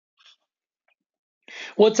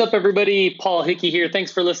What's up, everybody? Paul Hickey here.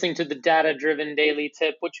 Thanks for listening to the Data Driven Daily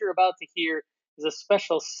Tip. What you're about to hear is a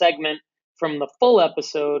special segment from the full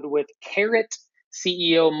episode with Carrot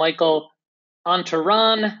CEO Michael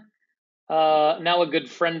Antaran, now a good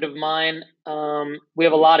friend of mine. We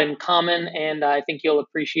have a lot in common, and I think you'll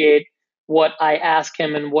appreciate what I ask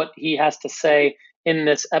him and what he has to say in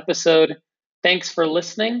this episode. Thanks for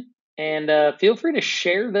listening, and feel free to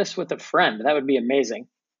share this with a friend. That would be amazing.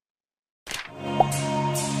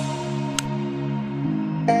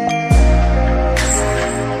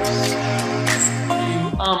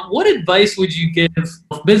 What advice would you give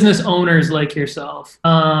business owners like yourself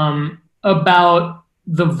about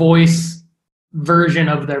the voice version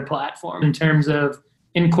of their platform in terms of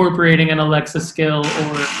incorporating an Alexa skill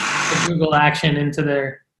or a Google action into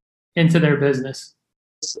their business?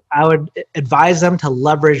 I would advise them to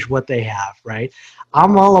leverage what they have, right?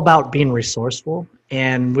 I'm all about being resourceful.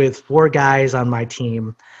 And with 4 guys on my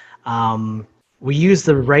team, we use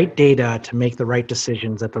the right data to make the right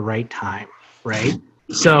decisions at the right time, right?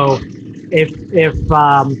 So and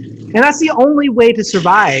that's the only way to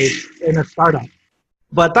survive in a startup.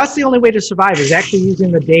 But that's the only way to survive is actually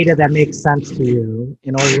using the data that makes sense to you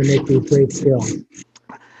in order to make these great skills.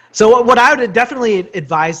 So what I would definitely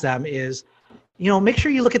advise them is, make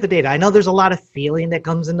sure you look at the data. I know there's a lot of feeling that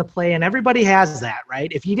comes into play, and everybody has that,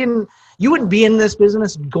 right? If you wouldn't be in this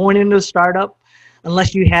business going into a startup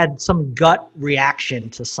unless you had some gut reaction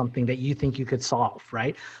to something that you think you could solve,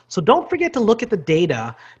 right? So don't forget to look at the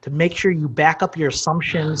data to make sure you back up your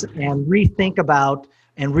assumptions and rethink about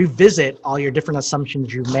and revisit all your different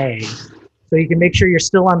assumptions you made so you can make sure you're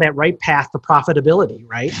still on that right path to profitability,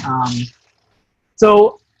 right?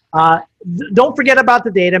 Don't forget about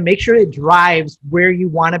the data. Make sure it drives where you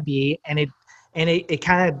want to be, and it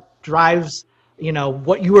kind of drives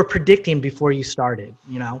what you were predicting before you started.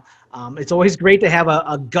 It's always great to have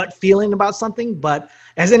a gut feeling about something, but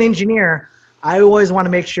as an engineer, I always want to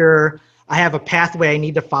make sure I have a pathway I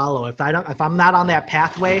need to follow. If I'm not on that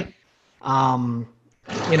pathway,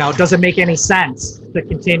 does it make any sense to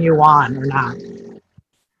continue on or not?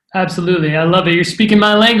 Absolutely. I love it. You're speaking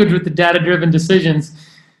my language with the data-driven decisions.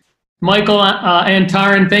 Michael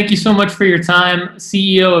Antaran, thank you so much for your time.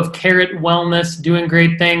 CEO of Carrot Wellness, doing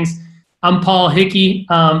great things. I'm Paul Hickey.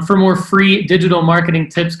 For more free digital marketing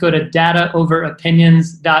tips, go to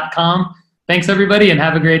dataoveropinions.com. Thanks, everybody, and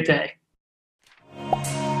have a great day.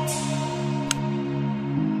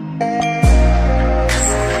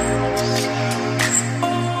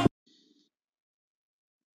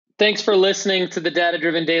 Thanks for listening to the Data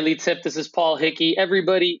Driven Daily Tip. This is Paul Hickey.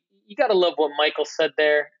 Everybody, you got to love what Michael said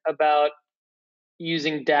there about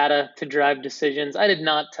using data to drive decisions. I did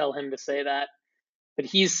not tell him to say that, but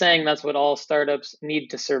he's saying that's what all startups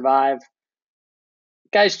need to survive.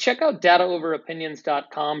 Guys, check out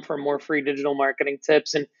dataoveropinions.com for more free digital marketing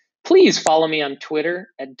tips. And please follow me on Twitter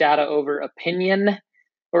at dataoveropinion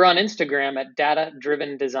or on Instagram at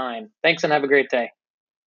data-driven design. Thanks and have a great day.